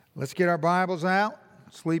Let's get our Bibles out.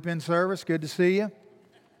 Sleep-in service, good to see you.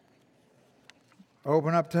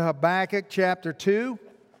 Open up to Habakkuk chapter 2.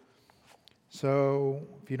 So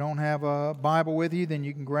if you don't have a Bible with you, then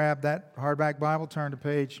you can grab that hardback Bible, turn to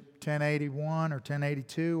page 1081 or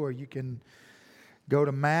 1082, or you can go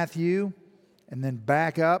to Matthew and then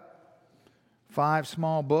back up 5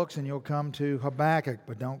 small books and you'll come to Habakkuk.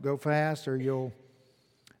 But don't go fast or you'll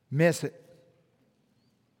miss it.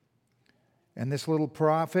 And this little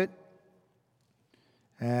prophet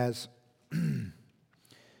has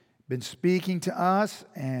been speaking to us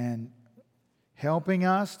and helping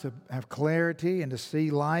us to have clarity and to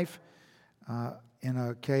see life in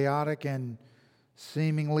a chaotic and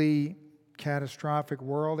seemingly catastrophic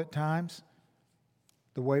world at times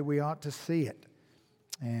the way we ought to see it.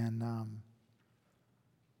 And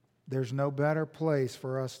there's no better place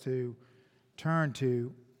for us to turn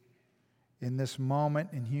to in this moment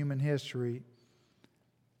in human history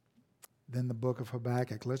than the book of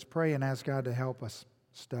Habakkuk. Let's pray and ask God to help us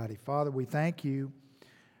study. Father, we thank you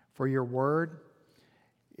for your word.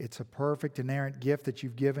 It's a perfect, inerrant gift that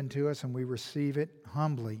you've given to us, and we receive it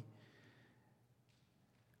humbly.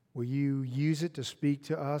 Will you use it to speak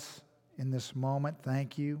to us in this moment?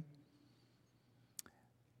 Thank you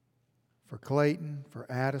for Clayton, for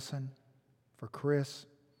Addison, for Chris.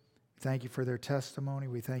 Thank you for their testimony.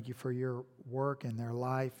 We thank you for your work in their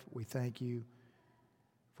life. We thank you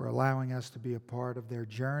for allowing us to be a part of their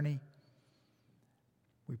journey.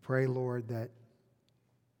 We pray, Lord, that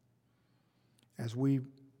as we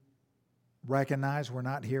recognize we're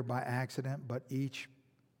not here by accident, but each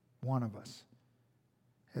one of us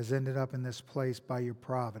has ended up in this place by your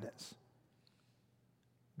providence.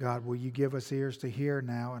 God, will you give us ears to hear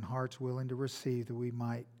now and hearts willing to receive, that we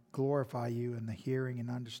might glorify you in the hearing and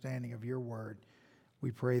understanding of your word.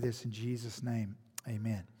 We pray this in Jesus' name.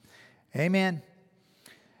 Amen. Amen.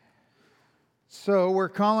 So we're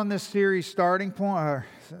calling this series Starting Point.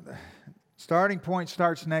 Starting Point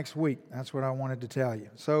starts next week. That's what I wanted to tell you.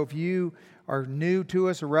 So if you are new to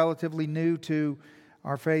us or relatively new to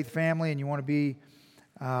our faith family and you want to be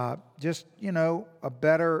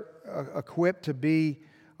better equipped to be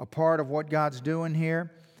a part of what God's doing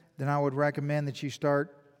here, then I would recommend that you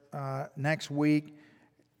start next week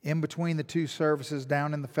in between the 2 services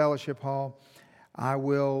down in the fellowship hall. I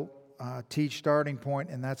will teach Starting Point,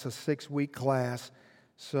 and that's a 6-week class.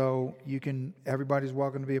 So everybody's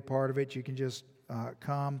welcome to be a part of it. You can just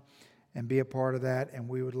come and be a part of that, and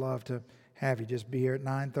we would love to have you. Just be here at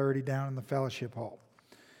 9:30 down in the fellowship hall.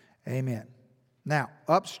 Amen. Now,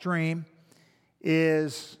 upstream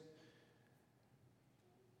is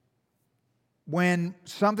when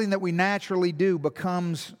something that we naturally do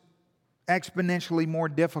becomes exponentially more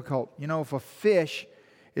difficult. You know, if a fish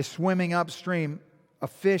is swimming upstream, a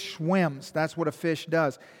fish swims. That's what a fish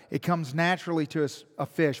does. It comes naturally to a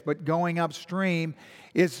fish, but going upstream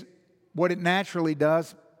is what it naturally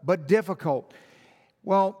does, but difficult.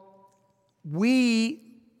 Well, we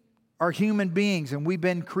are human beings, and we've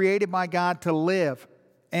been created by God to live,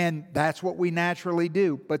 and that's what we naturally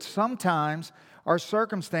do. But sometimes our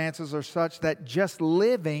circumstances are such that just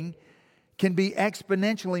living can be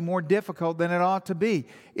exponentially more difficult than it ought to be.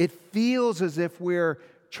 It feels as if we're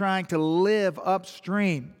trying to live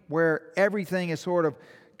upstream, where everything is sort of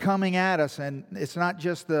coming at us, and it's not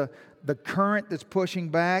just the current that's pushing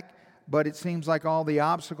back, but it seems like all the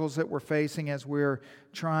obstacles that we're facing as we're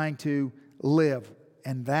trying to live.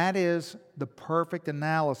 And that is the perfect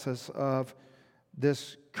analysis of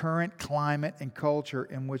this current climate and culture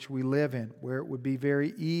in which we live in, where it would be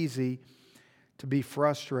very easy to be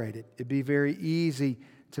frustrated. It'd be very easy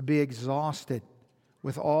to be exhausted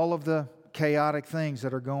with all of the chaotic things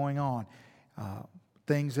that are going on.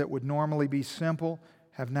 Things that would normally be simple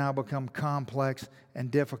have now become complex and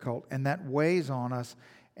difficult, and that weighs on us,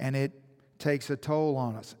 and it takes a toll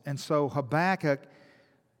on us. And so Habakkuk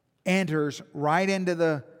enters right into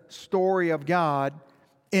the story of God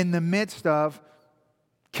in the midst of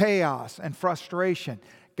chaos and frustration.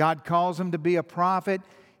 God calls him to be a prophet.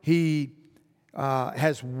 He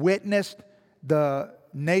has witnessed the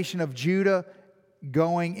nation of Judah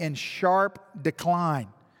going in sharp decline.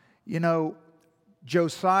 You know,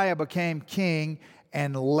 Josiah became king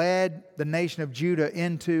and led the nation of Judah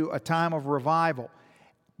into a time of revival.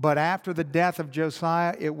 But after the death of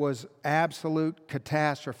Josiah, it was absolute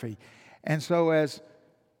catastrophe. And so as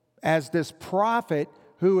this prophet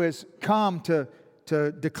who has come to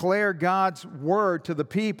declare God's word to the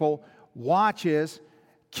people watches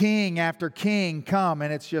king after king come,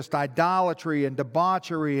 and it's just idolatry and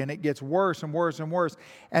debauchery, and it gets worse and worse and worse.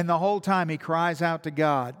 And the whole time he cries out to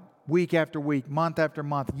God, week after week, month after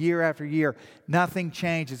month, year after year. Nothing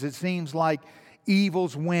changes. It seems like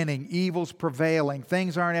evil's winning, evil's prevailing.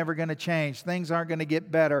 Things aren't ever going to change. Things aren't going to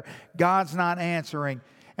get better. God's not answering.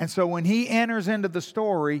 And so when he enters into the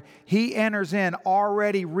story, he enters in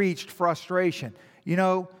already reached frustration. You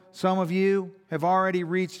know, some of you have already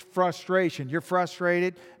reached frustration. You're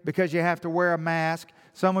frustrated because you have to wear a mask.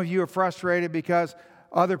 Some of you are frustrated because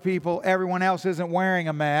other people, everyone else isn't wearing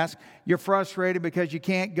a mask. You're frustrated because you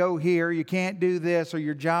can't go here, you can't do this, or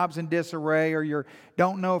your job's in disarray, or you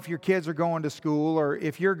don't know if your kids are going to school, or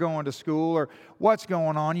if you're going to school, or what's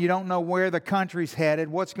going on. You don't know where the country's headed,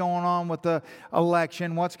 what's going on with the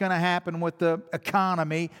election, what's going to happen with the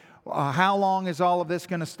economy. How long is all of this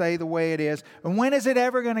going to stay the way it is? And when is it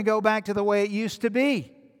ever going to go back to the way it used to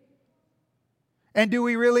be? And do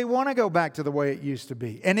we really want to go back to the way it used to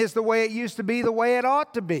be? And is the way it used to be the way it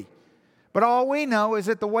ought to be? But all we know is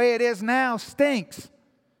that the way it is now stinks.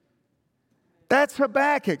 That's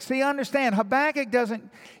Habakkuk. See, understand, Habakkuk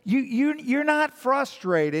doesn't, you're not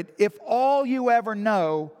frustrated if all you ever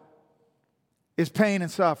know is pain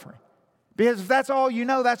and suffering. Because if that's all you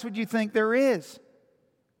know, that's what you think there is.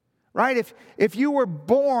 Right? If you were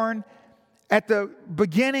born at the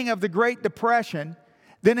beginning of the Great Depression,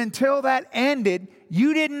 then until that ended,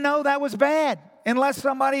 you didn't know that was bad unless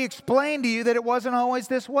somebody explained to you that it wasn't always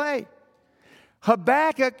this way.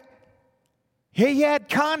 Habakkuk, he had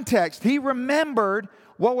context. He remembered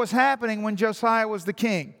what was happening when Josiah was the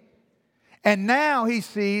king. And now he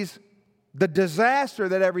sees the disaster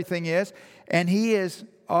that everything is, and he is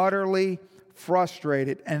utterly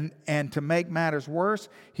frustrated. And to make matters worse,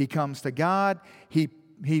 he comes to God. He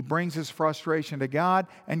brings his frustration to God,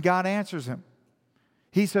 and God answers him.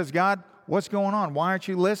 He says, God, what's going on? Why aren't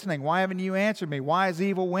you listening? Why haven't you answered me? Why is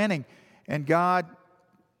evil winning? And God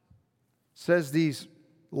says these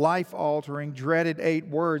life-altering, dreaded 8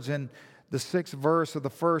 words in the 6th verse of the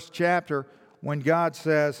 1st chapter when God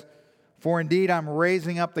says, for indeed I'm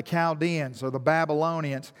raising up the Chaldeans, or the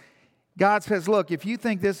Babylonians. God says, look, if you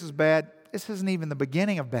think this is bad, this isn't even the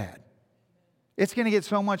beginning of bad. It's going to get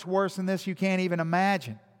so much worse than this you can't even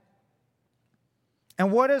imagine.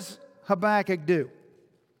 And what does Habakkuk do?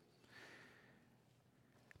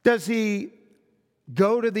 Does he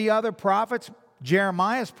go to the other prophets?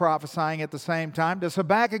 Jeremiah's prophesying at the same time. Does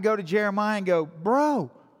Habakkuk go to Jeremiah and go, bro,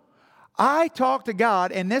 I talked to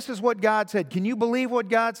God and this is what God said. Can you believe what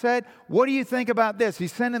God said? What do you think about this?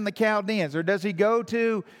 He's sending the Chaldeans. Or does he go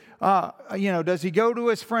to, does he go to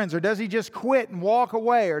his friends? Or does he just quit and walk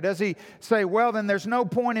away? Or does he say, well, then there's no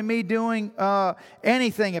point in me doing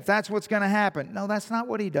anything if that's what's going to happen? No, that's not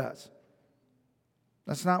what he does.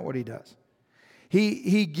 That's not what he does.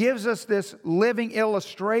 He gives us this living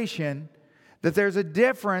illustration that there's a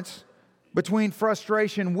difference between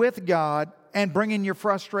frustration with God and bringing your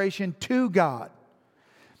frustration to God.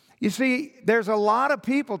 You see, there's a lot of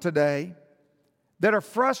people today that are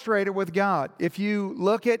frustrated with God. If you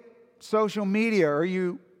look at social media or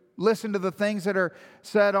you listen to the things that are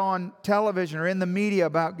said on television or in the media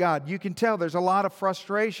about God, you can tell there's a lot of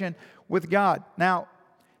frustration with God. Now,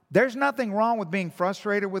 there's nothing wrong with being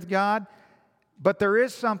frustrated with God, but there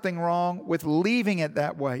is something wrong with leaving it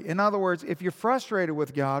that way. In other words, if you're frustrated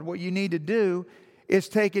with God, what you need to do is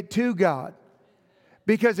take it to God.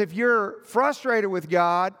 Because if you're frustrated with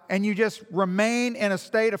God and you just remain in a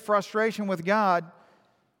state of frustration with God,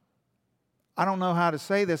 I don't know how to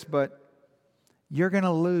say this, but you're going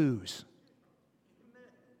to lose.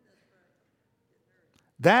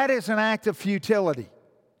 That is an act of futility.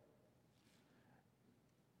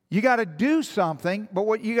 You got to do something, but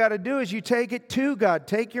what you got to do is you take it to God.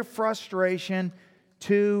 Take your frustration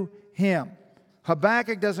to Him.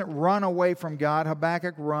 Habakkuk doesn't run away from God.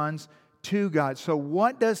 Habakkuk runs to God. So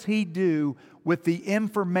what does he do with the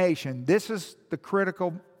information? This is the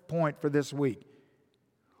critical point for this week.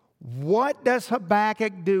 What does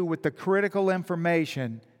Habakkuk do with the critical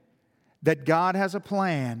information that God has a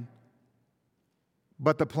plan,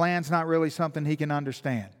 but the plan's not really something he can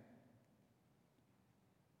understand?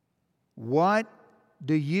 What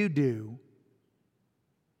do you do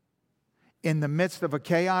in the midst of a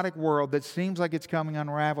chaotic world that seems like it's coming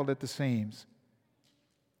unraveled at the seams?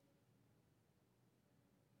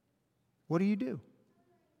 What do you do?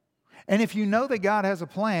 And if you know that God has a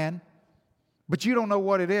plan, but you don't know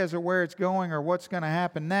what it is or where it's going or what's going to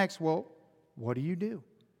happen next, well, what do you do?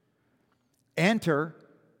 Enter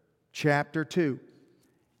chapter 2,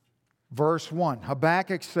 verse 1.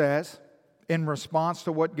 Habakkuk says, in response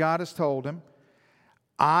to what God has told him,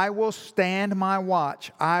 I will stand my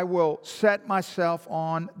watch. I will set myself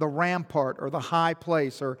on the rampart or the high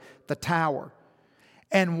place or the tower.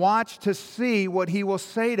 and watch to see what he will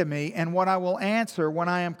say to me and what I will answer when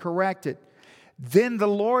I am corrected. Then the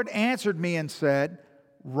Lord answered me and said,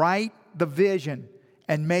 write the vision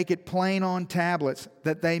and make it plain on tablets,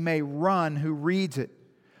 that they may run who reads it.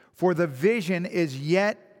 For the vision is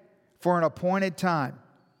yet for an appointed time,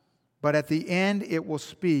 but at the end it will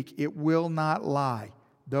speak, it will not lie.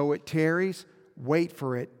 Though it tarries, wait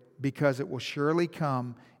for it, because it will surely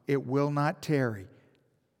come, it will not tarry.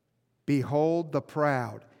 Behold the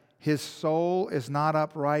proud, his soul is not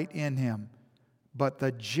upright in him, but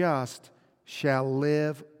the just shall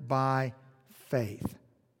live by faith.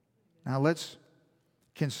 Now let's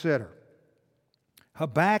consider.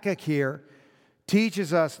 Habakkuk here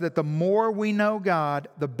teaches us that the more we know God,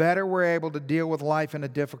 the better we're able to deal with life in a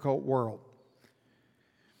difficult world.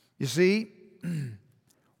 You see,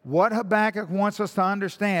 what Habakkuk wants us to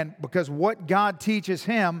understand, because what God teaches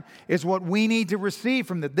him is what we need to receive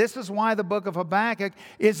from that. This is why the book of Habakkuk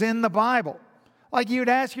is in the Bible. Like you'd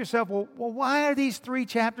ask yourself, well, why are these 3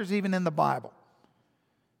 chapters even in the Bible?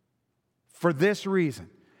 For this reason,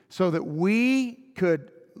 so that we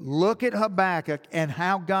could look at Habakkuk and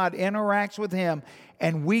how God interacts with him,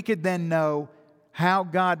 and we could then know how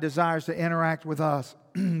God desires to interact with us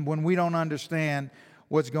when we don't understand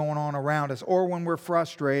what's going on around us, or when we're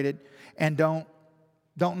frustrated and don't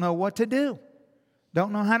know what to do,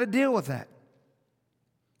 don't know how to deal with that.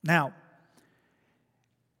 Now,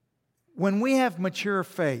 when we have mature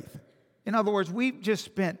faith, in other words, we've just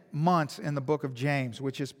spent months in the book of James,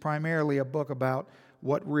 which is primarily a book about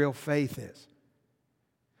what real faith is.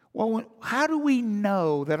 Well, how do we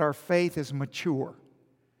know that our faith is mature?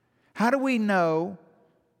 How do we know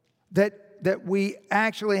that we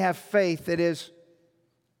actually have faith that is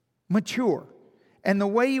mature? And the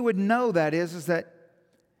way you would know that is that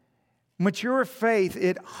mature faith,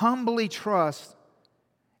 it humbly trusts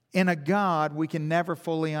in a God we can never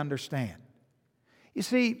fully understand. You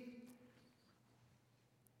see,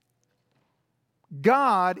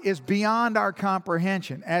 God is beyond our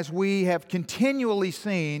comprehension, as we have continually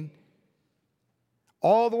seen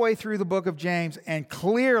all the way through the book of James and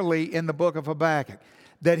clearly in the book of Habakkuk.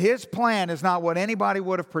 That his plan is not what anybody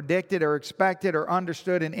would have predicted or expected or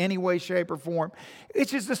understood in any way, shape, or form.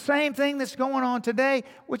 It's just the same thing that's going on today,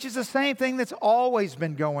 which is the same thing that's always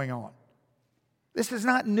been going on. This is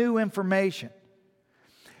not new information.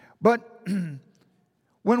 But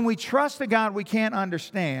when we trust a God we can't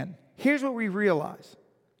understand, here's what we realize.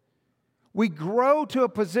 We grow to a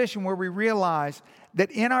position where we realize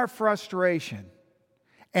that in our frustration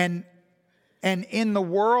and in the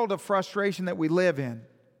world of frustration that we live in,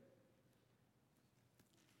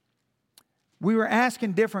 we were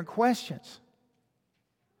asking different questions.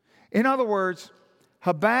 In other words,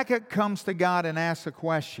 Habakkuk comes to God and asks a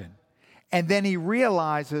question, and then he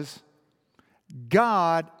realizes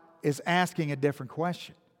God is asking a different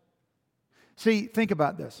question. See, think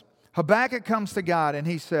about this. Habakkuk comes to God and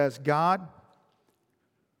he says, God,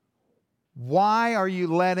 why are you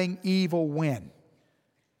letting evil win?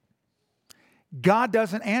 God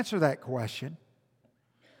doesn't answer that question.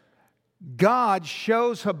 God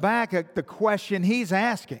shows Habakkuk the question he's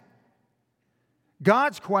asking.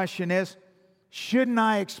 God's question is, shouldn't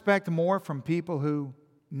I expect more from people who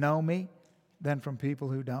know me than from people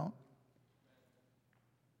who don't?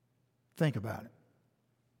 Think about it.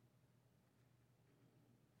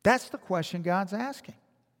 That's the question God's asking.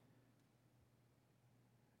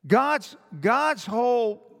 God's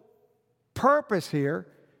whole purpose here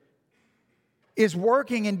is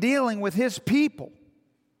working and dealing with His people,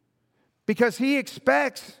 because He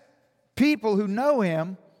expects people who know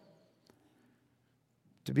Him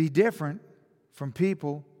to be different from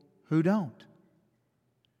people who don't.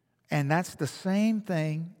 And that's the same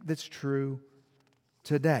thing that's true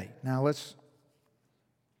today. Now let's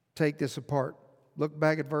take this apart. Look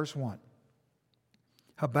back at verse 1.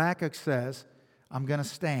 Habakkuk says, I'm going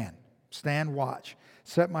to stand watch,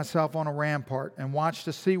 set myself on a rampart and watch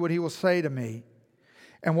to see what he will say to me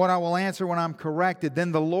and what I will answer when I'm corrected.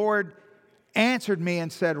 Then the Lord answered me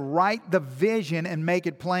and said, write the vision and make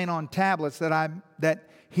it plain on tablets, that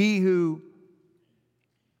he who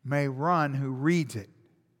may run who reads it.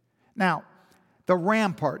 Now, the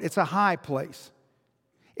rampart, it's a high place.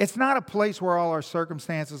 It's not a place where all our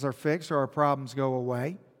circumstances are fixed or our problems go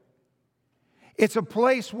away. It's a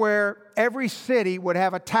place where every city would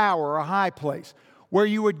have a tower, a high place, where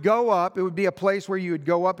you would go up. It would be a place where you would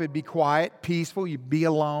go up. It'd be quiet, peaceful. You'd be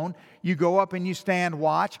alone. You go up and you stand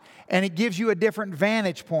watch, and it gives you a different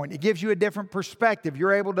vantage point. It gives you a different perspective.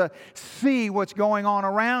 You're able to see what's going on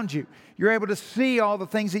around you. You're able to see all the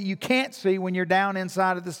things that you can't see when you're down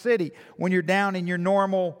inside of the city, when you're down in your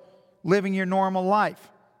normal living your normal life.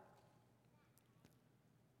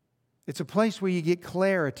 It's a place where you get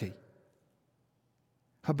clarity.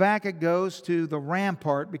 Habakkuk goes to the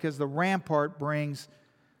rampart because the rampart brings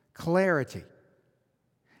clarity.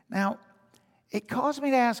 Now, it caused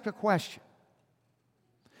me to ask a question.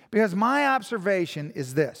 Because my observation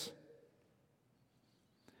is this: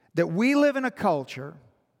 that we live in a culture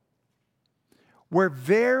where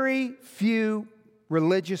very few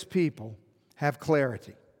religious people have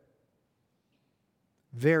clarity.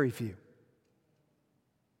 Very few.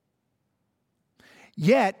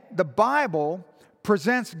 Yet, the Bible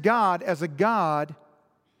presents God as a God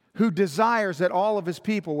who desires that all of His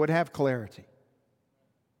people would have clarity.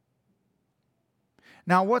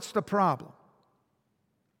 Now, what's the problem?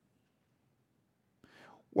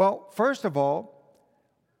 Well, first of all,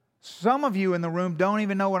 some of you in the room don't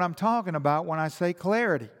even know what I'm talking about when I say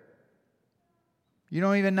clarity. You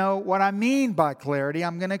don't even know what I mean by clarity.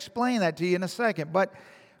 I'm going to explain that to you in a second. But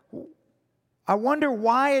I wonder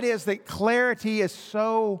why it is that clarity is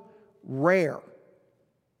so rare.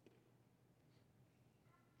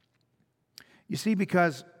 You see,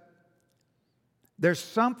 because there's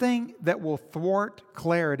something that will thwart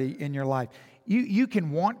clarity in your life. You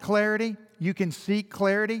can want clarity. You can seek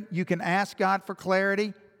clarity. You can ask God for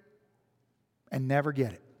clarity and never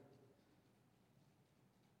get it.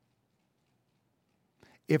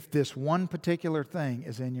 If this one particular thing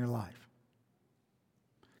is in your life.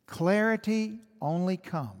 Clarity only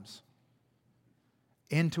comes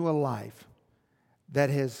into a life that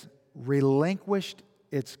has relinquished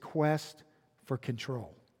its quest for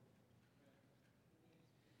control.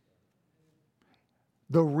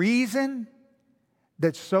 The reason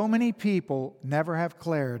that so many people never have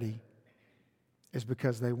clarity is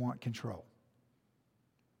because they want control.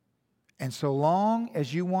 And so long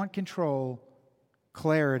as you want control,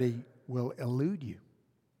 clarity will elude you.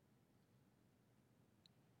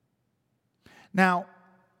 Now,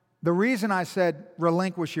 the reason I said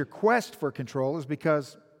relinquish your quest for control is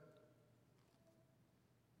because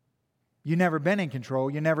you've never been in control.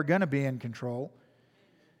 You're never going to be in control.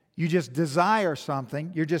 You just desire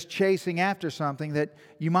something. You're just chasing after something that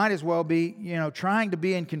you might as well be, trying to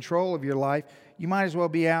be in control of your life. You might as well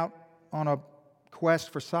be out on a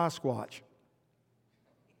quest for Sasquatch.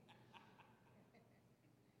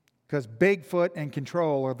 Because Bigfoot and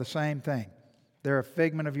control are the same thing. They're a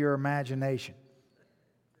figment of your imagination.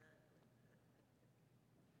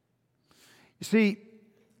 You see,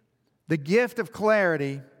 the gift of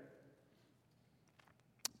clarity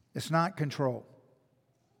is not control.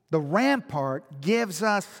 The rampart gives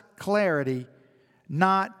us clarity,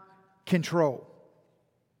 not control.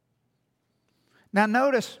 Now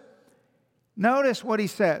notice what he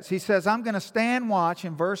says. He says, I'm going to stand watch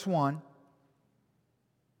in verse 1. I'm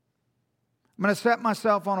going to set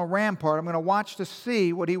myself on a rampart. I'm going to watch to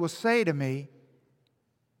see what He will say to me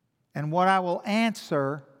and what I will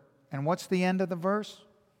answer. And what's the end of the verse?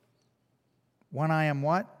 When I am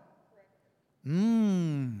what?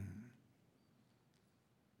 Did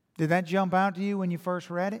that jump out to you when you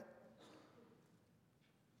first read it?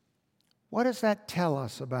 What does that tell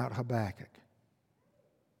us about Habakkuk?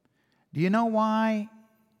 Do you know why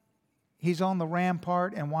he's on the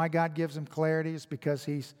rampart and why God gives him clarity? It's because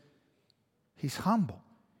he's humble.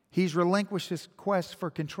 He's relinquished his quest for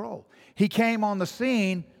control. He came on the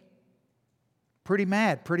scene pretty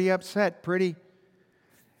mad, pretty upset,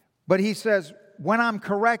 but he says, when I'm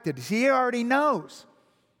corrected, he already knows.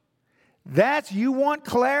 You want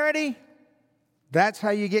clarity? That's how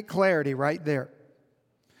you get clarity right there.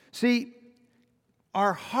 See,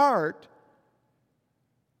 our heart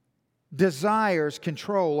desires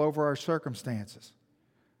control over our circumstances.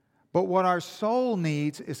 But what our soul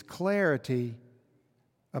needs is clarity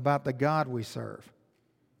about the God we serve.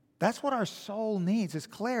 That's what our soul needs, is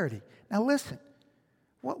clarity. Now listen,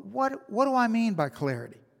 what do I mean by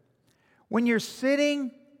clarity? When you're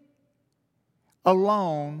sitting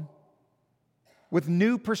alone with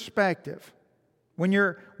new perspective, when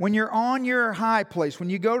you're on your high place, when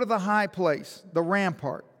you go to the high place, the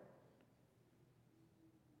rampart,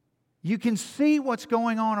 you can see what's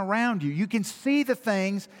going on around you. You can see the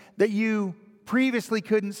things that you previously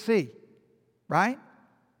couldn't see, right?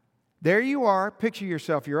 There you are. Picture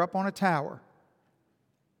yourself. You're up on a tower.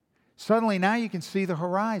 Suddenly now you can see the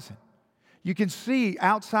horizon. You can see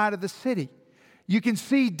outside of the city. You can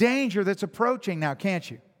see danger that's approaching now, can't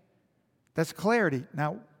you? That's clarity.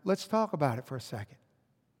 Now, let's talk about it for a second.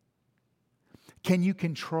 Can you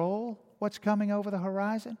control what's coming over the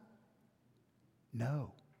horizon?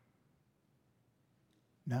 No.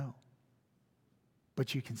 No.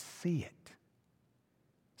 But you can see it.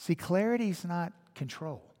 See, clarity is not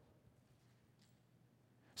control.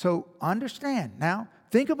 So understand. Now,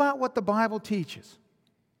 think about what the Bible teaches.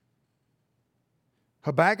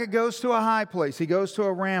 Habakkuk goes to a high place. He goes to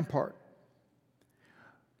a rampart.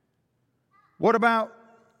 What about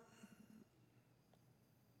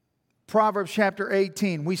Proverbs chapter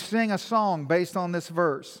 18? We sing a song based on this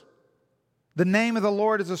verse. The name of the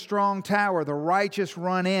Lord is a strong tower. The righteous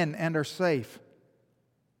run in and are safe.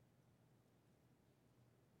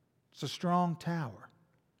 It's a strong tower.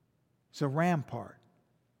 It's a rampart.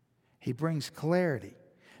 He brings clarity.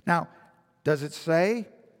 Now, does it say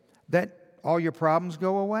that all your problems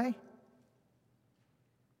go away?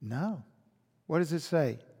 No. What does it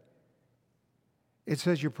say? It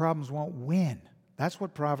says your problems won't win. That's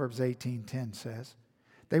what Proverbs 18:10 says.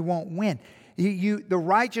 They won't win. The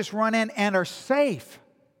righteous run in and are safe.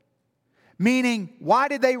 Meaning, why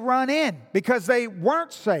did they run in? Because they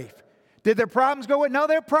weren't safe. Did their problems go away? No,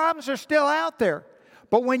 their problems are still out there.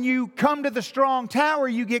 But when you come to the strong tower,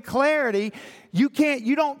 you get clarity. You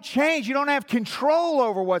don't change. You don't have control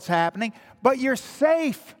over what's happening, but you're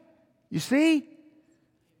safe. You see?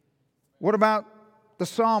 What about the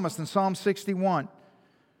psalmist in Psalm 61?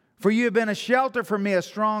 For you have been a shelter for me, a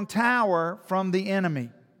strong tower from the enemy.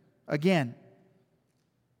 Again,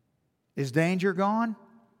 is danger gone?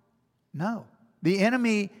 No. The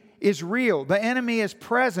enemy is real. The enemy is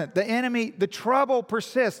present. The trouble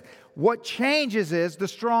persists. What changes is the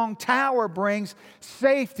strong tower brings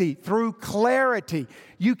safety through clarity.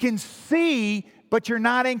 You can see, but you're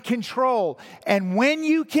not in control. And when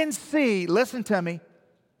you can see, listen to me,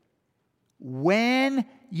 when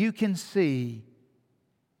you can see,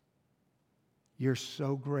 you're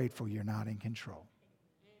so grateful you're not in control.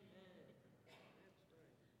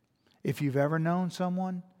 If you've ever known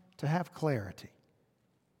someone to have clarity,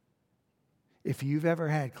 if you've ever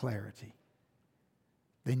had clarity,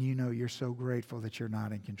 then you know you're so grateful that you're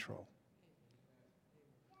not in control.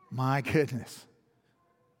 My goodness.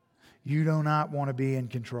 You do not want to be in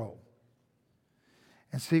control.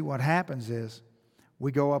 And see, what happens is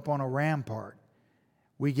we go up on a rampart.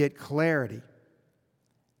 We get clarity.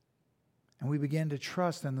 And we begin to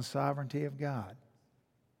trust in the sovereignty of God.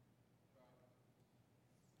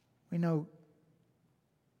 We know,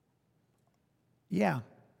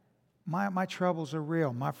 my troubles are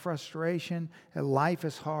real. My frustration at life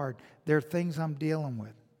is hard. There are things I'm dealing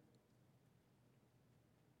with.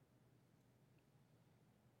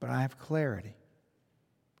 But I have clarity.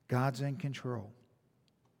 God's in control.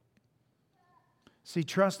 See,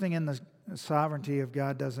 trusting in the sovereignty of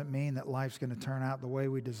God doesn't mean that life's going to turn out the way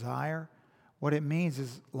we desire. What it means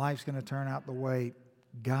is life's going to turn out the way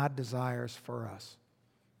God desires for us.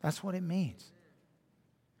 That's what it means.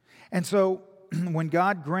 And so, when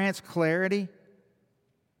God grants clarity,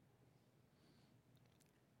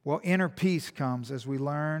 well, inner peace comes as we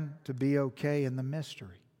learn to be okay in the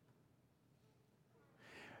mystery.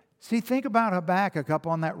 See, think about Habakkuk up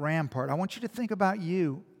on that rampart. I want you to think about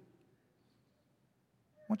you.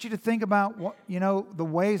 I want you to think about the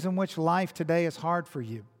ways in which life today is hard for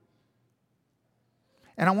you.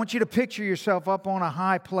 And I want you to picture yourself up on a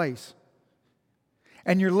high place.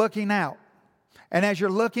 And you're looking out. And as you're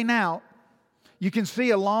looking out, you can see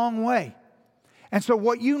a long way. And so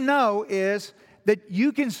what you know is that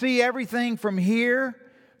you can see everything from here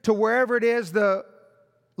to wherever it is the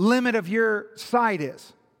limit of your sight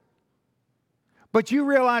is. But you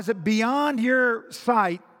realize that beyond your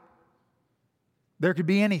sight, there could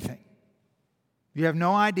be anything. You have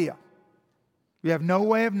no idea. You have no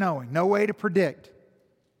way of knowing, no way to predict.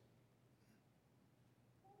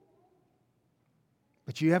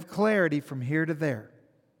 But you have clarity from here to there.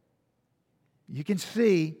 You can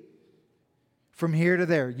see from here to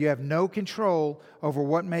there. You have no control over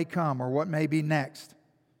what may come or what may be next.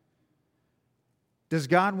 Does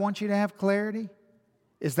God want you to have clarity?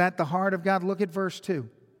 Is that the heart of God? Look at verse 2.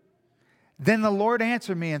 Then the Lord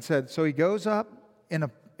answered me and said, so he goes up in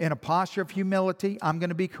a posture of humility. I'm going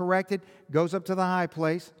to be corrected. Goes up to the high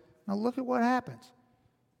place. Now look at what happens.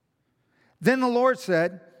 Then the Lord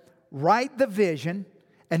said, write the vision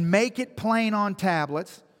and make it plain on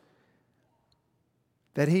tablets,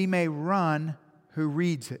 that he may run who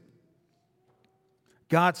reads it.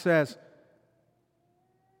 God says,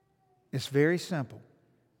 it's very simple.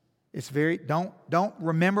 It's very, don't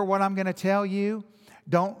remember what I'm going to tell you.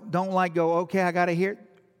 Don't go, okay, I got to hear it.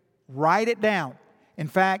 Write it down. In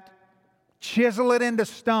fact, chisel it into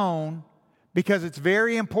stone because it's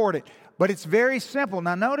very important. But it's very simple.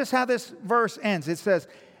 Now notice how this verse ends. It says,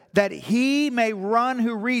 that he may run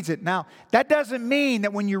who reads it. Now, that doesn't mean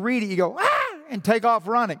that when you read it, you go, and take off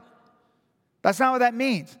running. That's not what that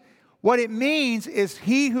means. What it means is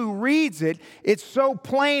he who reads it, it's so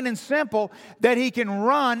plain and simple that he can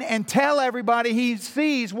run and tell everybody he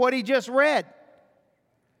sees what he just read.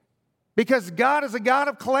 Because God is a God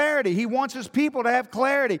of clarity. He wants His people to have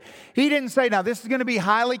clarity. He didn't say, now this is going to be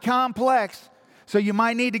highly complex, so you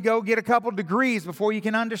might need to go get a couple degrees before you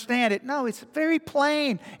can understand it. No, it's very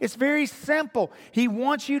plain. It's very simple. He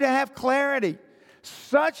wants you to have clarity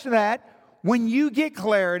such that when you get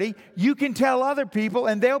clarity, you can tell other people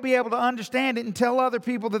and they'll be able to understand it and tell other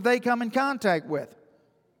people that they come in contact with.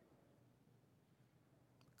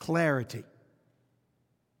 Clarity.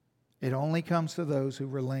 It only comes to those who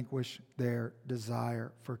relinquish their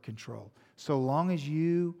desire for control. So long as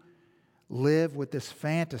you live with this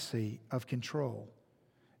fantasy of control,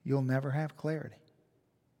 you'll never have clarity.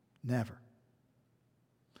 Never.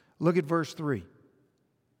 Look at verse 3.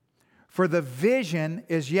 For the vision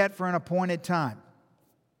is yet for an appointed time.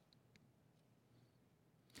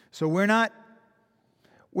 So we're not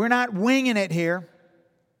winging it here.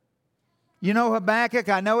 You know Habakkuk,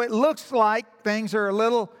 I know it looks like things are a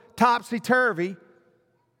little topsy-turvy,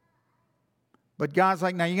 but God's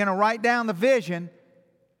like, now you're going to write down the vision.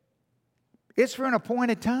 It's for an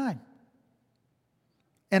appointed time.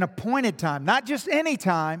 An appointed time. Not just any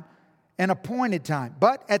time, an appointed time.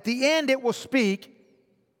 But at the end it will speak,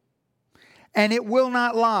 and it will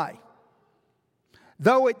not lie.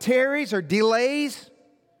 Though it tarries or delays,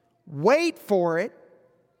 wait for it.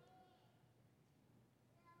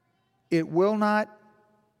 It will not,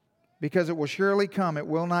 because it will surely come, it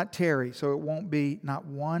will not tarry, so it won't be not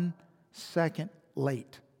 1 second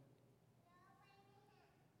late.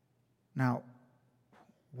 Now,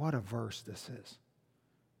 what a verse this is.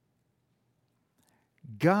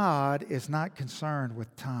 God is not concerned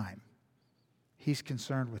with time. He's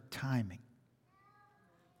concerned with timing.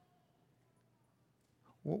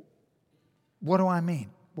 Well, what do I mean?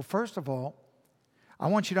 Well, first of all, I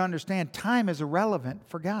want you to understand time is irrelevant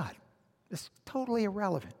for God. It's totally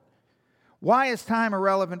irrelevant. Why is time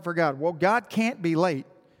irrelevant for God? Well, God can't be late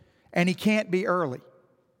and He can't be early.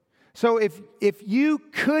 So if you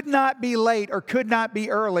could not be late or could not be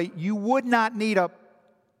early, you would not need a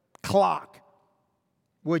clock,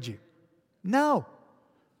 would you? No.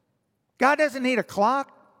 God doesn't need a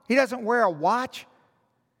clock. He doesn't wear a watch.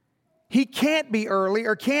 He can't be early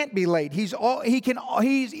or can't be late. He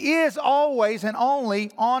is always and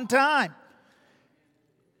only on time.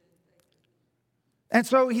 And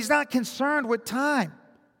so He's not concerned with time,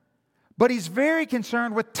 but He's very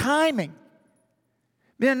concerned with timing.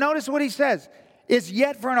 Then notice what He says. It's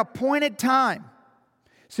yet for an appointed time.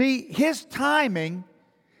 See, His timing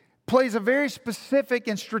plays a very specific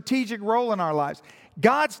and strategic role in our lives.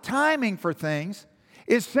 God's timing for things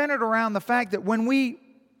is centered around the fact that when we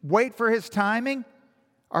wait for His timing,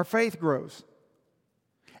 our faith grows.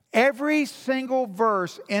 Every single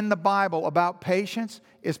verse in the Bible about patience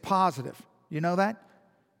is positive. You know that?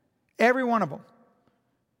 Every one of them.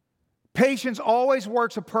 Patience always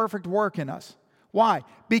works a perfect work in us. Why?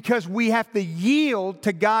 Because we have to yield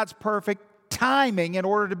to God's perfect timing in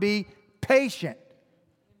order to be patient.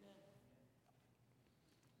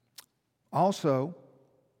 Also,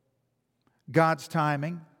 God's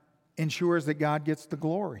timing ensures that God gets the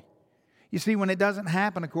glory. You see, when it doesn't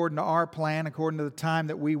happen according to our plan, according to the time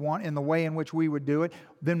that we want, in the way in which we would do it,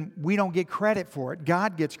 then we don't get credit for it.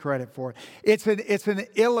 God gets credit for it. It's an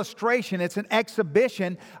illustration, it's an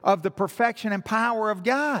exhibition of the perfection and power of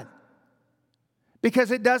God.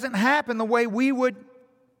 Because it doesn't happen the way we would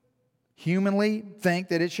humanly think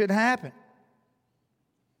that it should happen.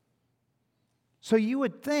 So you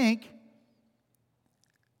would think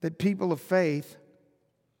that people of faith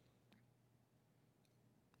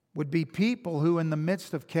would be people who, in the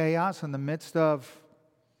midst of chaos, in the midst of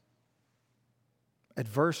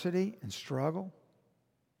adversity and struggle,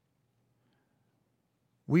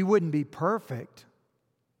 we wouldn't be perfect,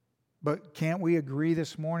 but can't we agree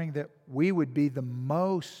this morning that we would be the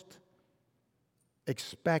most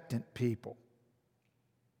expectant people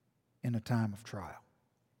in a time of trial?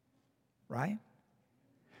 Right?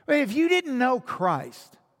 I mean, if you didn't know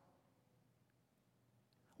Christ,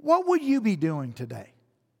 what would you be doing today?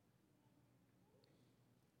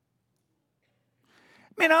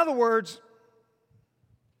 In other words,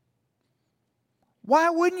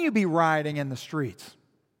 why wouldn't you be rioting in the streets?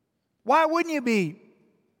 Why wouldn't you be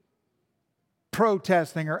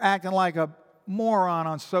protesting or acting like a moron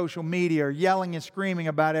on social media or yelling and screaming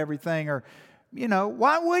about everything? Or,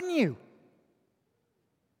 why wouldn't you?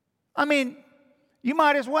 I mean, you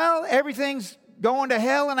might as well, everything's going to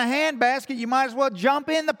hell in a handbasket, you might as well jump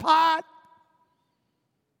in the pot.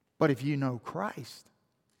 But if you know Christ,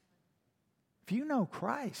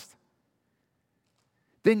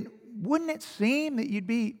 then wouldn't it seem that you'd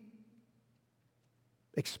be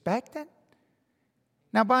expectant?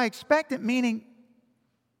 Now, by expectant, meaning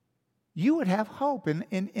you would have hope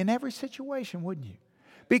in every situation, wouldn't you?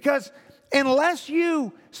 Because unless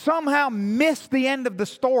you somehow miss the end of the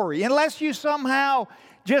story, unless you somehow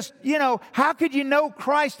just, how could you know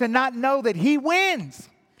Christ and not know that He wins?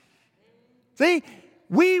 See,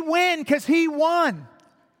 we win because He won.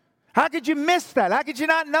 How could you miss that? How could you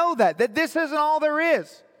not know that? That this isn't all there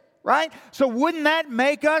is, right? So wouldn't that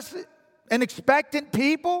make us an expectant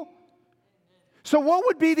people? So what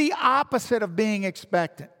would be the opposite of being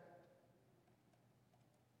expectant?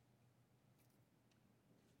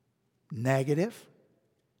 Negative.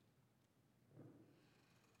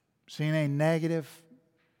 Seen any negative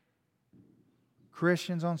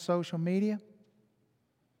Christians on social media?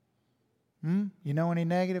 You know any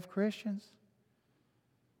negative Christians?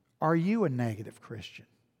 Are you a negative Christian?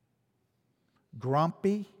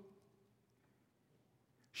 Grumpy?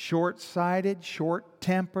 Short-sighted?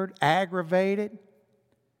 Short-tempered? Aggravated?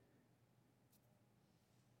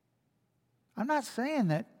 I'm not saying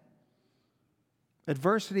that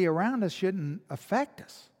adversity around us shouldn't affect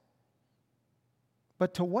us.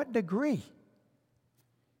 But to what degree?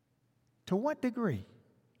 To what degree?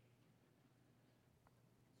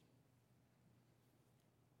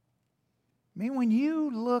 I mean, when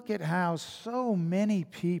you look at how so many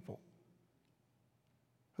people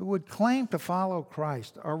who would claim to follow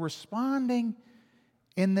Christ are responding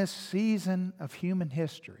in this season of human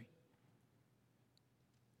history,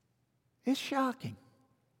 it's shocking.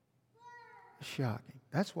 It's shocking.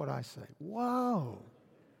 That's what I say. Whoa.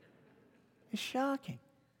 It's shocking.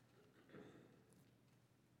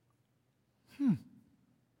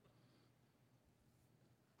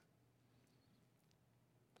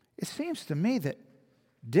 It seems to me that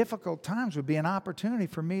difficult times would be an opportunity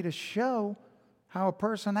for me to show how a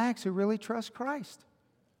person acts who really trusts Christ.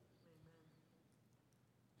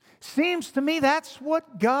 Seems to me that's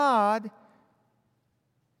what God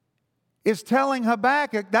is telling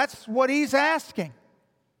Habakkuk. That's what he's asking.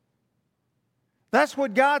 That's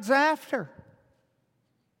what God's after.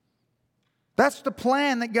 That's the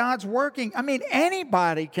plan that God's working. I mean,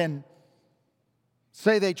 anybody can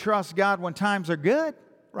say they trust God when times are good,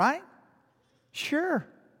 right? Sure.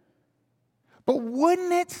 But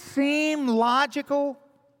wouldn't it seem logical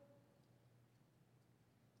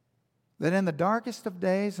that in the darkest of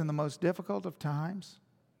days and the most difficult of times,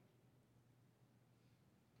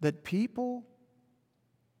 that people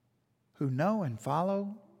who know and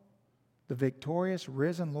follow the victorious,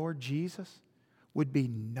 risen Lord Jesus would be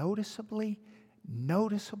noticeably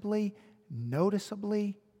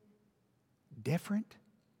different,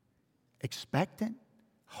 expectant,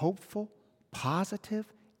 hopeful, positive,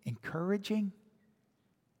 encouraging?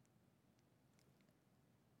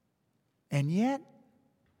 And yet,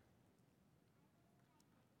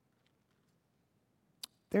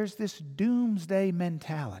 there's this doomsday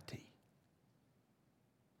mentality.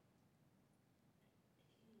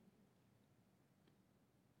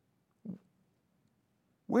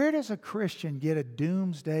 Where does a Christian get a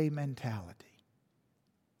doomsday mentality?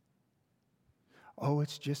 Oh,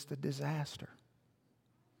 it's just a disaster.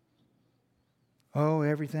 Oh,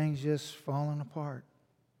 everything's just falling apart.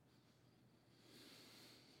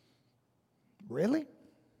 Really?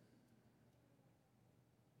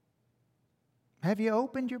 Have you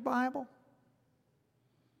opened your Bible?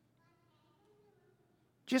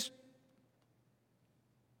 Just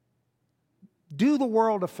do the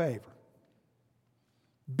world a favor.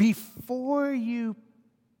 Before you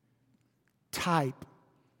type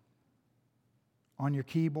on your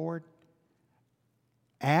keyboard,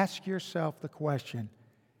 ask yourself the question,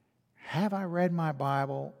 have I read my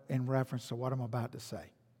Bible in reference to what I'm about to say?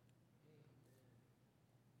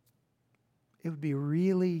 It would be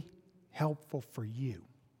really helpful for you.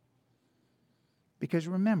 Because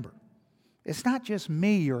remember, it's not just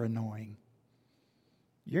me you're annoying.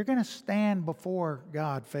 You're going to stand before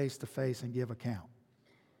God face to face and give account.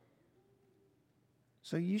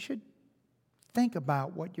 So you should think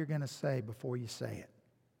about what you're going to say before you say it.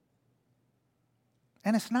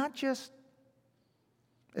 And it's not just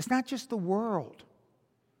the world.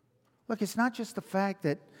 Look, it's not just the fact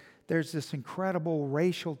that there's this incredible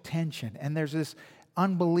racial tension and there's this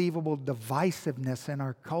unbelievable divisiveness in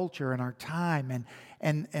our culture and our time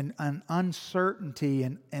and uncertainty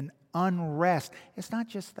and unrest. It's not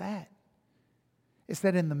just that. It's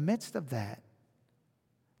that in the midst of that,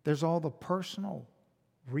 there's all the personal,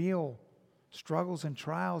 real struggles and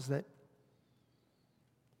trials that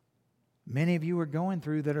many of you are going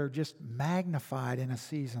through that are just magnified in a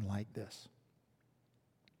season like this.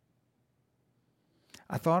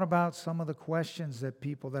 I thought about some of the questions that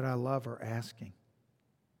people that I love are asking.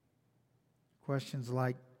 Questions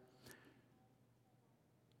like,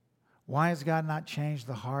 why has God not changed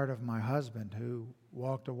the heart of my husband who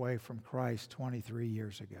walked away from Christ 23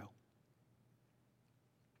 years ago?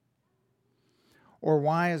 Or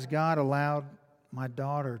why has God allowed my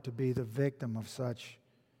daughter to be the victim of such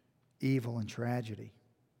evil and tragedy?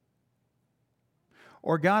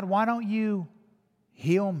 Or God, why don't you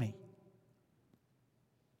heal me?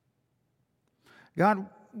 God,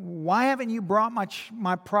 why haven't you brought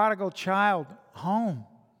my prodigal child home?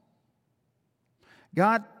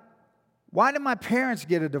 God, why did my parents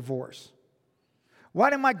get a divorce? Why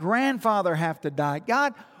did my grandfather have to die?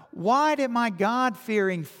 God, why did my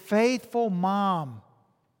God-fearing, faithful mom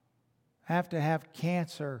have to have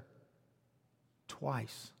cancer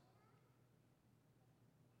twice?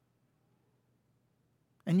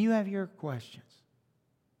 And you have your questions.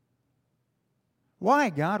 Why,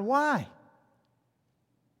 God? Why?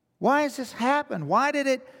 Why has this happened? Why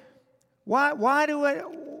do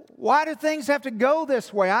things have to go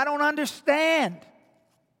this way? I don't understand.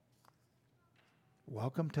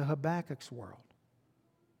 Welcome to Habakkuk's world.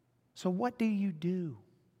 So what do you do?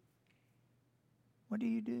 What do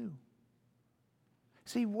you do?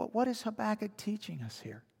 See, what is Habakkuk teaching us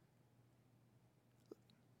here?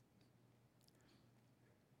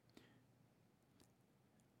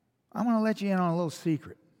 I'm going to let you in on a little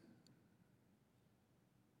secret.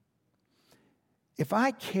 If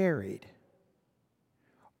I carried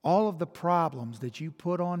all of the problems that you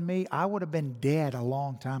put on me, I would have been dead a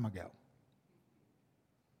long time ago.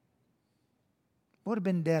 Would have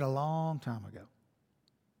been dead a long time ago.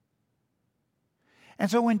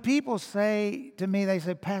 And so when people say to me, they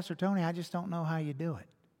say, Pastor Tony, I just don't know how you do it.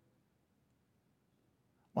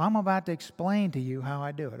 Well, I'm about to explain to you how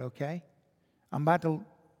I do it, okay? I'm about to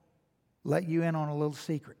let you in on a little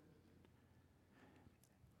secret.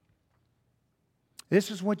 This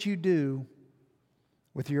is what you do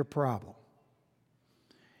with your problem.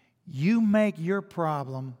 You make your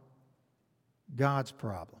problem God's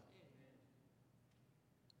problem.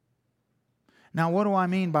 Now, what do I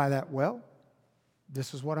mean by that? Well,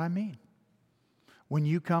 this is what I mean. When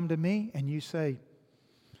you come to me and you say,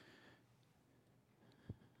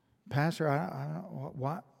 Pastor,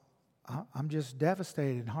 I'm just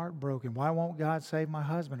devastated and heartbroken. Why won't God save my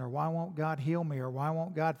husband? Or why won't God heal me? Or why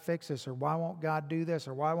won't God fix this? Or why won't God do this?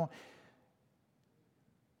 Or why won't...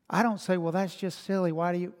 I don't say, well, that's just silly.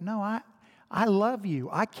 Why do you... No, I love you.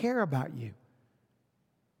 I care about you.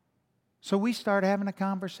 So we start having a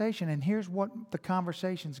conversation, and here's what the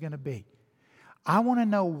conversation's going to be. I want to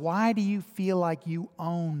know, why do you feel like you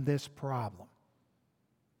own this problem?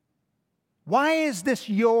 Why is this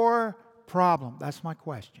your problem? That's my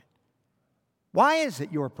question. Why is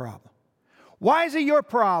it your problem? Why is it your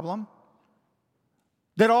problem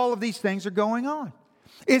that all of these things are going on?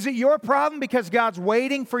 Is it your problem because God's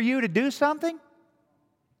waiting for you to do something?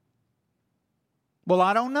 Well,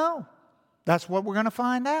 I don't know. That's what we're going to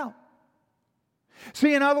find out.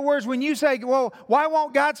 See, in other words, when you say, well, why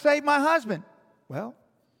won't God save my husband? Well,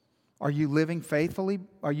 are you living faithfully?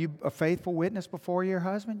 Are you a faithful witness before your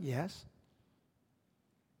husband? Yes.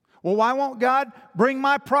 Well, why won't God bring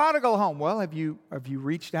my prodigal home? Well, have you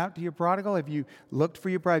reached out to your prodigal? Have you looked for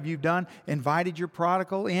your prodigal? Have you invited your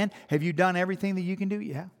prodigal in? Have you done everything that you can do?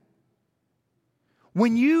 Yeah.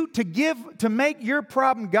 When to make your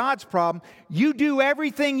problem God's problem, you do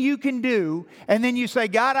everything you can do, and then you say,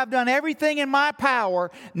 God, I've done everything in my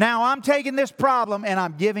power. Now I'm taking this problem and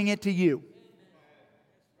I'm giving it to you.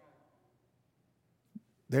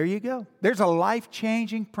 There you go. There's a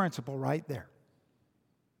life-changing principle right there.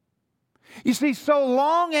 You see, so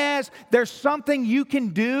long as there's something you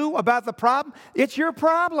can do about the problem, it's your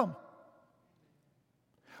problem.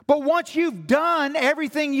 But once you've done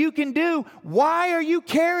everything you can do, why are you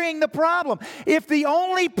carrying the problem? If the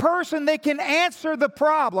only person that can answer the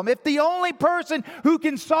problem, if the only person who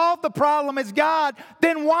can solve the problem is God,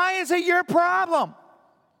 then why is it your problem?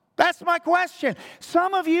 That's my question.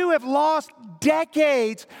 Some of you have lost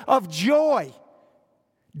decades of joy.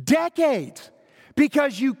 Decades.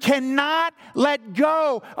 Because you cannot let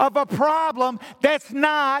go of a problem that's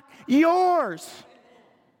not yours.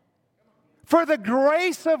 For the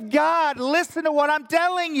grace of God, listen to what I'm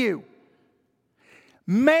telling you.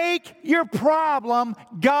 Make your problem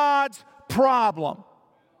God's problem.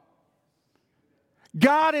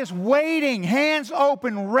 God is waiting, hands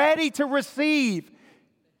open, ready to receive.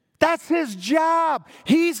 That's His job.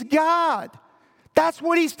 He's God. That's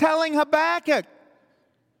what He's telling Habakkuk.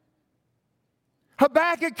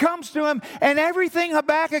 Habakkuk comes to him, and everything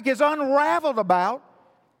Habakkuk is unraveled about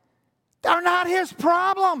They're not his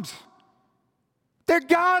problems. They're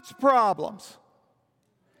God's problems.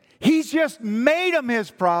 He's just made them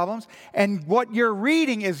his problems. And what you're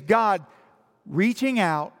reading is God reaching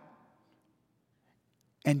out,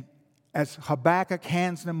 and as Habakkuk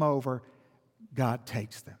hands them over, God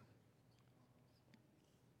takes them.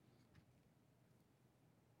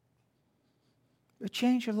 It'll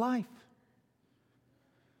change your life.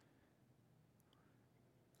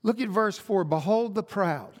 Look at verse 4. Behold the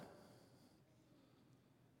proud.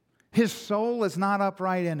 His soul is not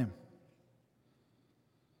upright in him,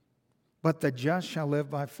 but the just shall live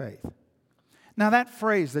by faith. Now that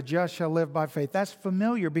phrase, the just shall live by faith, that's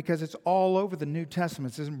familiar because it's all over the New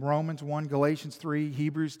Testament. It's in Romans 1, Galatians 3,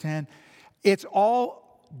 Hebrews 10. It's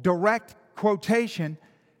all direct quotation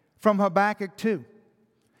from Habakkuk 2.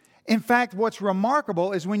 In fact, what's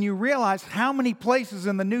remarkable is when you realize how many places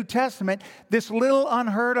in the New Testament this little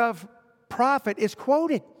unheard of prophet is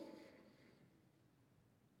quoted.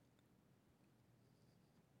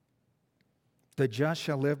 The just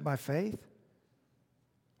shall live by faith?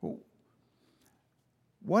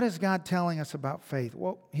 What is God telling us about faith?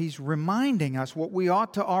 Well, He's reminding us what we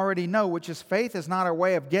ought to already know, which is faith is not our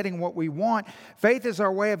way of getting what we want. Faith is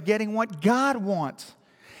our way of getting what God wants.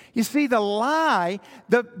 You see, the lie,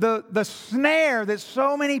 the snare that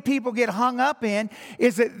so many people get hung up in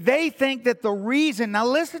is that they think that the reason, now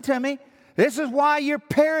listen to me, this is why you're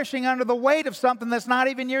perishing under the weight of something that's not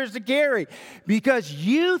even yours to carry. Because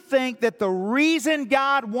you think that the reason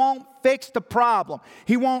God won't fix the problem,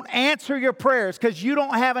 He won't answer your prayers because you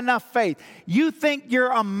don't have enough faith. You think your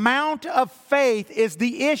amount of faith is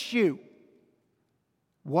the issue.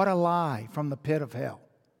 What a lie from the pit of hell.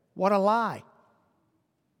 What a lie.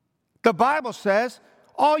 The Bible says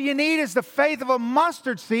all you need is the faith of a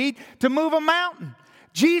mustard seed to move a mountain.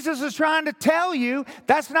 Jesus is trying to tell you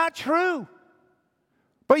that's not true.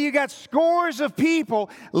 But you got scores of people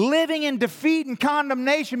living in defeat and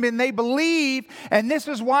condemnation, and they believe, and this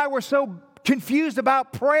is why we're so confused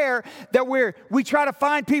about prayer, that we try to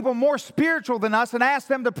find people more spiritual than us and ask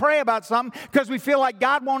them to pray about something because we feel like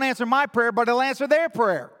God won't answer my prayer, but He'll answer their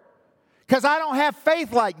prayer because I don't have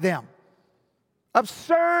faith like them.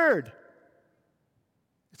 Absurd.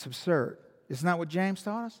 It's absurd. Isn't that what James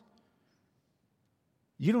taught us?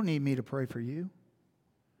 You don't need me to pray for you.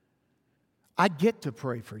 I get to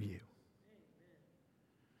pray for you.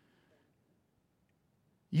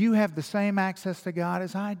 You have the same access to God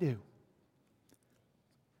as I do.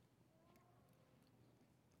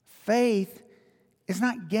 Faith is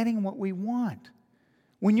not getting what we want.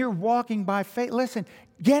 When you're walking by faith, listen,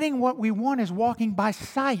 getting what we want is walking by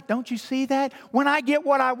sight. Don't you see that? When I get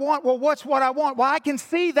what I want, well, what's what I want? Well, I can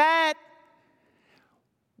see that.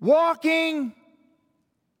 Walking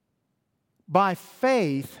by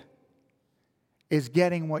faith is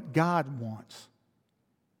getting what God wants.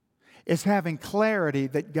 It's having clarity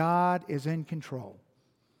that God is in control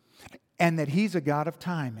and that He's a God of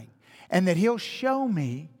timing and that He'll show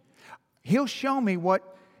me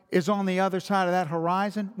what is on the other side of that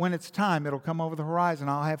horizon. When it's time, it'll come over the horizon.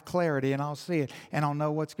 I'll have clarity and I'll see it and I'll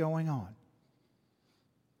know what's going on.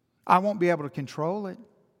 I won't be able to control it,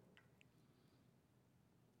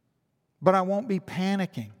 but I won't be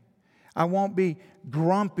panicking. I won't be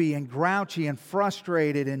grumpy and grouchy and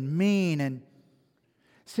frustrated and mean. And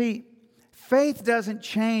see, faith doesn't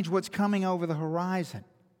change what's coming over the horizon.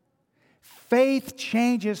 Faith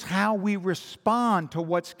changes how we respond to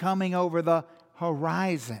what's coming over the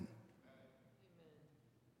horizon.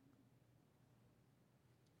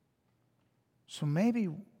 So maybe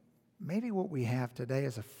what we have today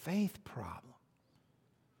is a faith problem.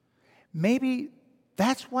 Maybe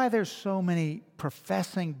that's why there's so many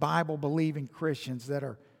professing Bible-believing Christians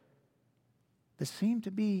that seem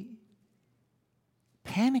to be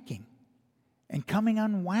panicking and coming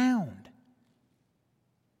unwound.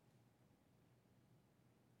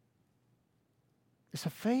 It's a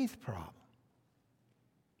faith problem.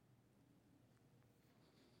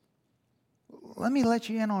 Let me let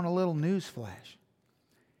you in on a little news flash.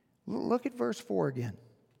 Look at verse 4 again.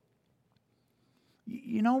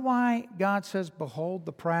 You know why God says, behold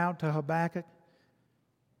the proud to Habakkuk?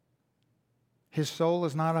 His soul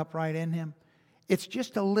is not upright in him. It's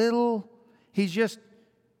just a little, he's just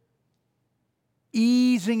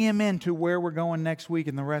easing him into where we're going next week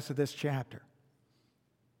in the rest of this chapter.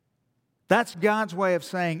 That's God's way of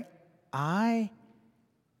saying, I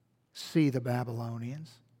see the Babylonians.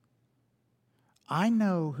 I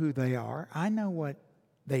know who they are. I know what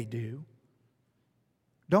they do.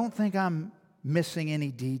 Don't think I'm missing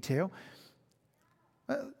any detail.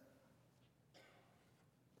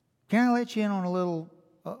 Can I let you in on a little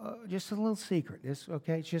just a little secret. It's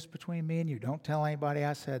okay. It's just between me and you. Don't tell anybody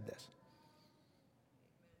I said this.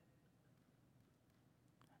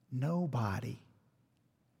 Nobody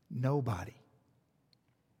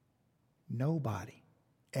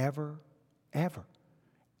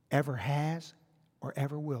ever has or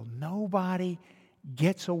ever will. Nobody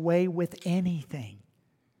gets away with anything.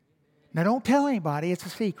 Now, don't tell anybody. It's a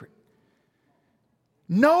secret.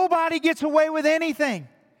 Nobody gets away with anything,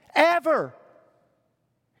 ever.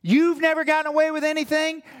 You've never gotten away with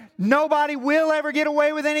anything. Nobody will ever get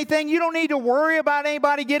away with anything. You don't need to worry about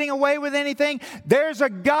anybody getting away with anything. There's a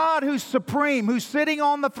God who's supreme, who's sitting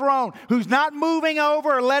on the throne, who's not moving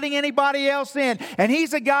over or letting anybody else in. And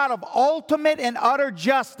He's a God of ultimate and utter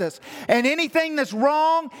justice. And anything that's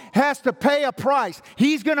wrong has to pay a price.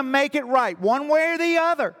 He's going to make it right, one way or the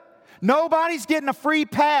other. Nobody's getting a free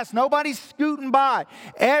pass. Nobody's scooting by.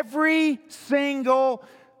 Every single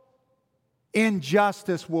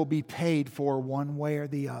injustice will be paid for one way or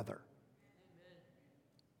the other.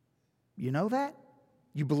 You know that?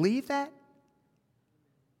 You believe that?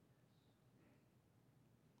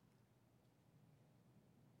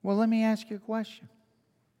 Well, let me ask you a question.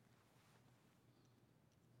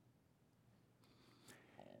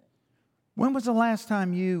 When was the last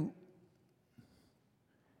time you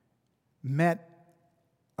met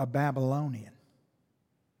a Babylonian?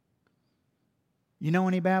 You know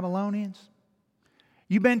any Babylonians?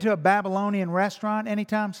 You been to a Babylonian restaurant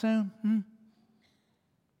anytime soon?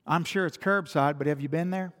 I'm sure it's curbside, but have you been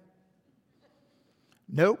there?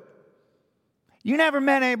 Nope. You never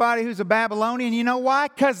met anybody who's a Babylonian. You know why?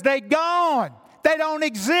 Because they're gone. They don't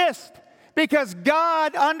exist. Because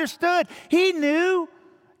God understood. He knew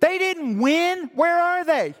they didn't win. Where are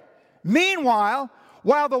they? Meanwhile,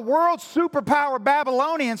 while the world's superpower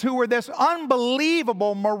Babylonians, who were this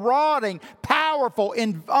unbelievable, marauding, powerful,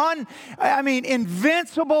 invincible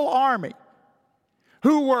army,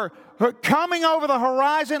 who were coming over the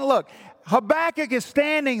horizon. Look, Habakkuk is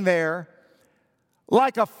standing there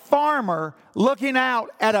like a farmer looking out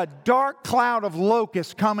at a dark cloud of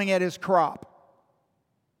locusts coming at his crop.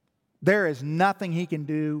 There is nothing he can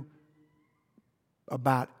do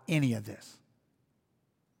about any of this.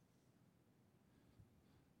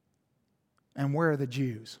 And where are the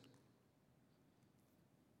Jews?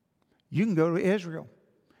 You can go to Israel.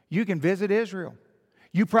 You can visit Israel.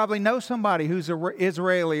 You probably know somebody who's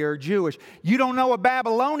Israeli or Jewish. You don't know a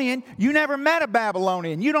Babylonian. You never met a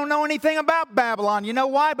Babylonian. You don't know anything about Babylon. You know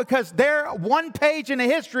why? Because they're one page in a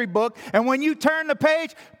history book, and when you turn the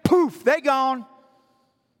page, poof, they gone.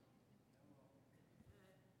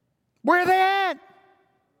 Where are they at?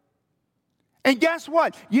 And guess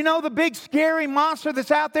what? You know the big scary monster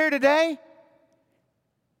that's out there today?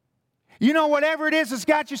 You know, whatever it is that's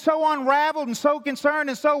got you so unraveled and so concerned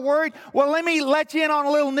and so worried, well, let me let you in on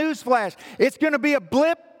a little news flash. It's going to be a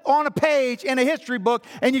blip on a page in a history book,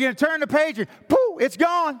 and you're going to turn the page and poof, it's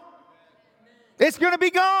gone. It's going to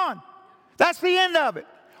be gone. That's the end of it.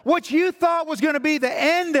 What you thought was going to be the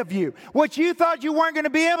end of you, what you thought you weren't going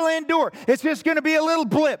to be able to endure, it's just going to be a little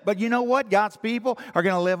blip. But you know what? God's people are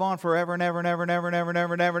going to live on forever and ever and ever and ever and ever and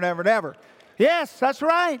ever and ever and ever and ever. Yes, that's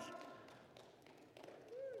right.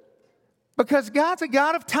 Because God's a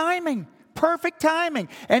God of timing, perfect timing.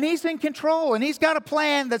 And He's in control. And He's got a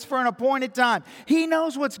plan that's for an appointed time. He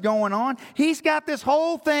knows what's going on. He's got this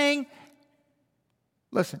whole thing.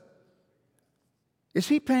 Listen, is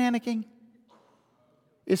He panicking?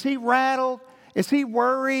 Is He rattled? Is He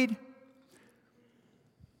worried?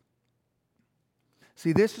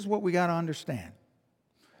 See, this is what we got to understand.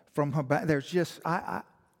 From Habakkuk, there's just, I'm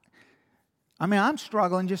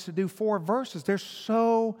struggling just to do 4 verses. There's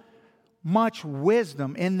so much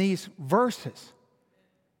wisdom in these verses.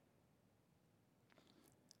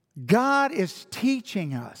 God is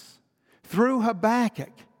teaching us through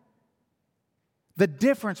Habakkuk the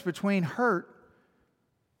difference between hurt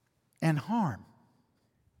and harm.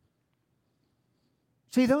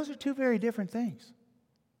 See, those are 2 very different things.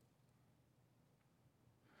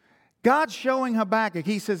 God's showing Habakkuk,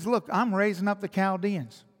 He says, look, I'm raising up the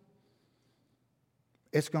Chaldeans.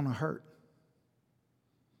 It's going to hurt.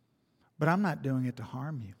 But I'm not doing it to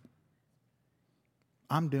harm you.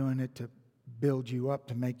 I'm doing it to build you up,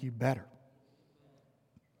 to make you better.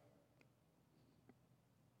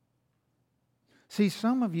 See,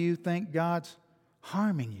 some of you think God's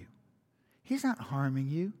harming you. He's not harming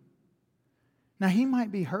you. Now, He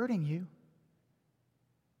might be hurting you.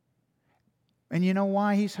 And you know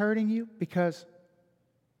why He's hurting you? Because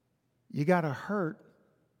you got to hurt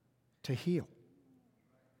to heal.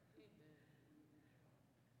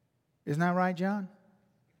 Isn't that right, John?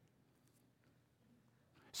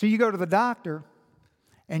 So you go to the doctor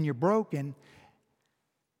and you're broken,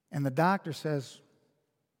 and the doctor says,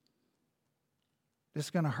 this is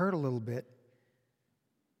going to hurt a little bit,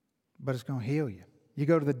 but it's going to heal you. You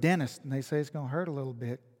go to the dentist and they say it's going to hurt a little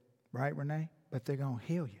bit, right, Renee? But they're going to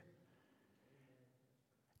heal you.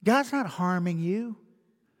 God's not harming you.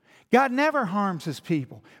 God never harms His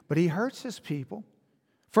people, but He hurts His people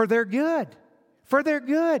for their good. For their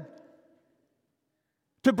good.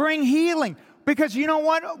 To bring healing. Because you know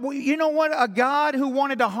what? You know what a God who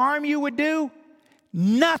wanted to harm you would do?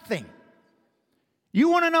 Nothing. You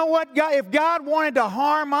want to know what God, if God wanted to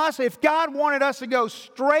harm us, if God wanted us to go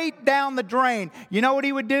straight down the drain, you know what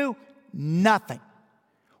He would do? Nothing.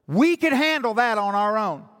 We could handle that on our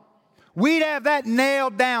own. We'd have that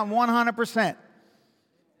nailed down 100%.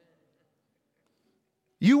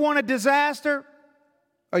 You want a disaster?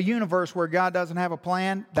 A universe where God doesn't have a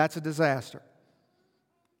plan, that's a disaster.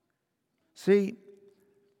 See,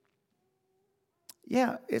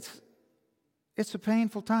 yeah, it's a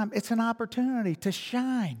painful time. It's an opportunity to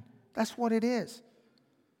shine. That's what it is.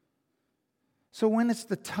 So when it's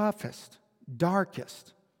the toughest,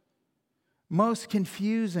 darkest, most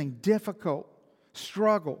confusing, difficult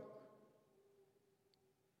struggle,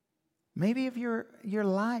 maybe of your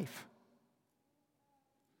life,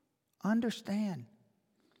 understand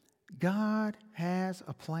God has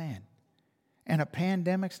a plan. And a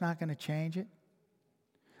pandemic's not going to change it.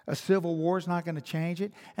 A civil war's not going to change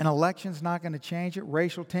it. An election's not going to change it.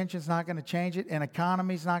 Racial tension's not going to change it. An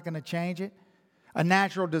economy's not going to change it. A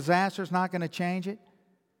natural disaster's not going to change it.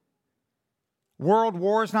 World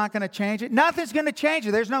war's not going to change it. Nothing's going to change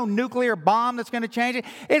it. There's no nuclear bomb that's going to change it.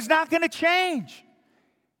 It's not going to change.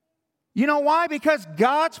 You know why? Because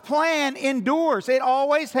God's plan endures. It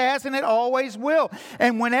always has and it always will.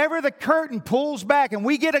 And whenever the curtain pulls back and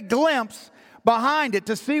we get a glimpse behind it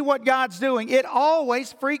to see what God's doing, it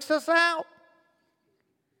always freaks us out.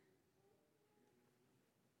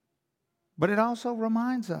 But it also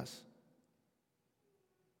reminds us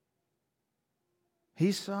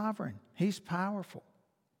He's sovereign. He's powerful.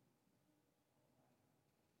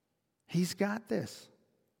 He's got this.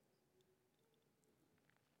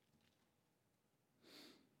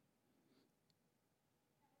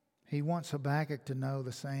 He wants Habakkuk to know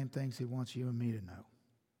the same things He wants you and me to know.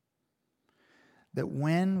 That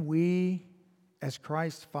when we, as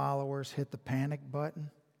Christ followers, hit the panic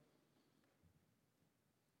button,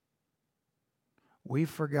 we've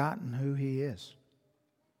forgotten who He is.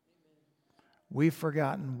 We've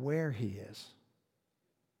forgotten where He is.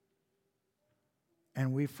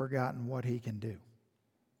 And we've forgotten what He can do.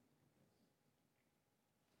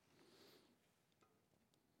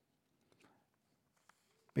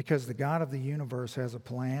 Because the God of the universe has a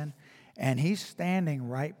plan, and He's standing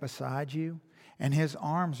right beside you, and His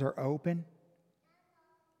arms are open,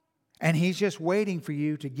 and He's just waiting for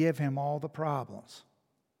you to give Him all the problems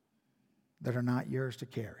that are not yours to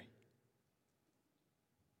carry.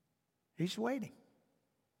 He's waiting.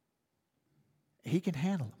 He can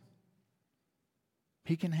handle them.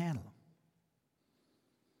 He can handle them.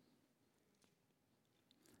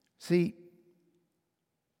 See,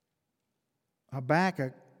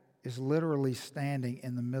 Habakkuk is literally standing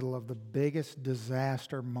in the middle of the biggest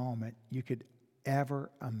disaster moment you could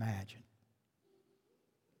ever imagine.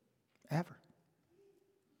 Ever.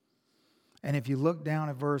 And if you look down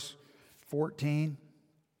at verse 14,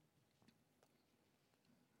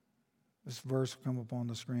 this verse will come up on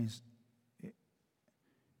the screens.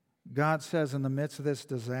 God says in the midst of this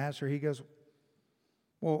disaster, He goes,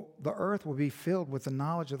 well, the earth will be filled with the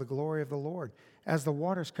knowledge of the glory of the Lord as the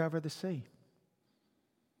waters cover the sea.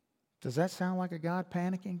 Does that sound like a God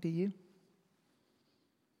panicking to you?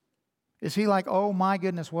 Is He like, oh my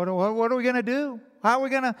goodness, what are we going to do? How are we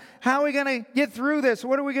going to get through this?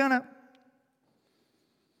 What are we going to?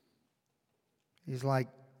 He's like,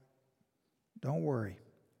 don't worry.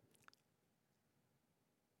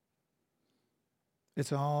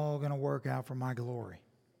 It's all going to work out for my glory.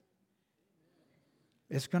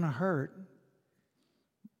 It's going to hurt,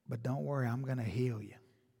 but don't worry, I'm going to heal you.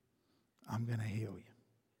 I'm going to heal you.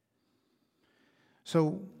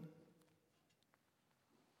 So,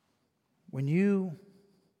 when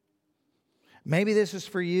maybe this is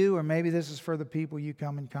for you, or maybe this is for the people you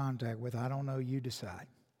come in contact with. I don't know, you decide.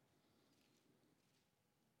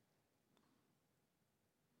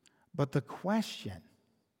 But the question,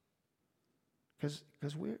 because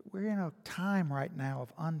we're in a time right now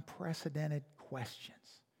of unprecedented questions.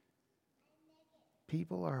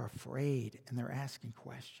 People are afraid and they're asking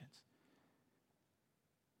questions.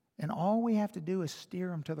 And all we have to do is steer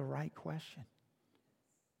them to the right question.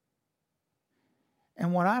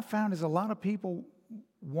 And what I've found is a lot of people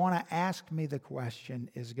want to ask me the question,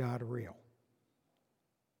 is God real?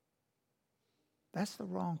 That's the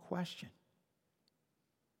wrong question.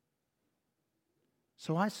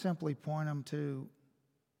 So I simply point them to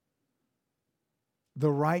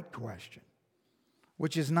the right question,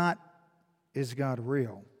 which is not, is God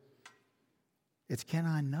real? It's, can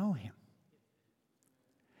I know Him?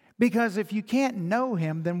 Because if you can't know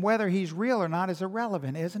Him, then whether He's real or not is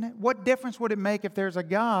irrelevant, isn't it? What difference would it make if there's a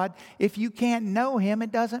God? If you can't know Him,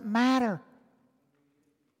 it doesn't matter.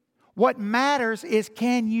 What matters is,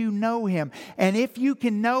 can you know Him? And if you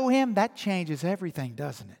can know Him, that changes everything,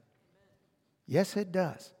 doesn't it? Yes, it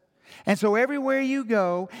does. And so everywhere you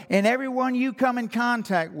go and everyone you come in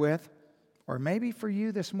contact with, or maybe for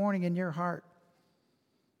you this morning in your heart,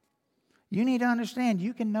 you need to understand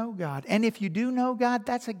you can know God. And if you do know God,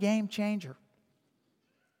 that's a game changer.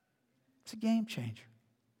 It's a game changer.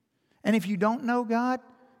 And if you don't know God,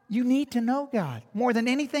 you need to know God more than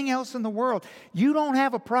anything else in the world. You don't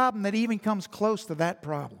have a problem that even comes close to that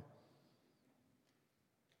problem.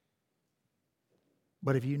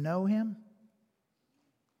 But if you know Him,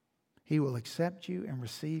 He will accept you and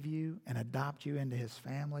receive you and adopt you into His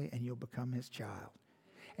family, and you'll become His child.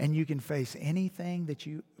 And you can face anything that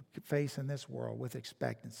you face in this world with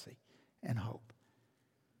expectancy and hope,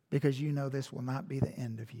 because you know this will not be the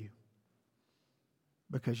end of you,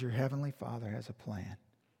 because your Heavenly Father has a plan.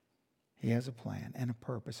 He has a plan and a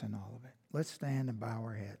purpose in all of it. Let's stand and bow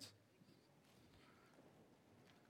our heads.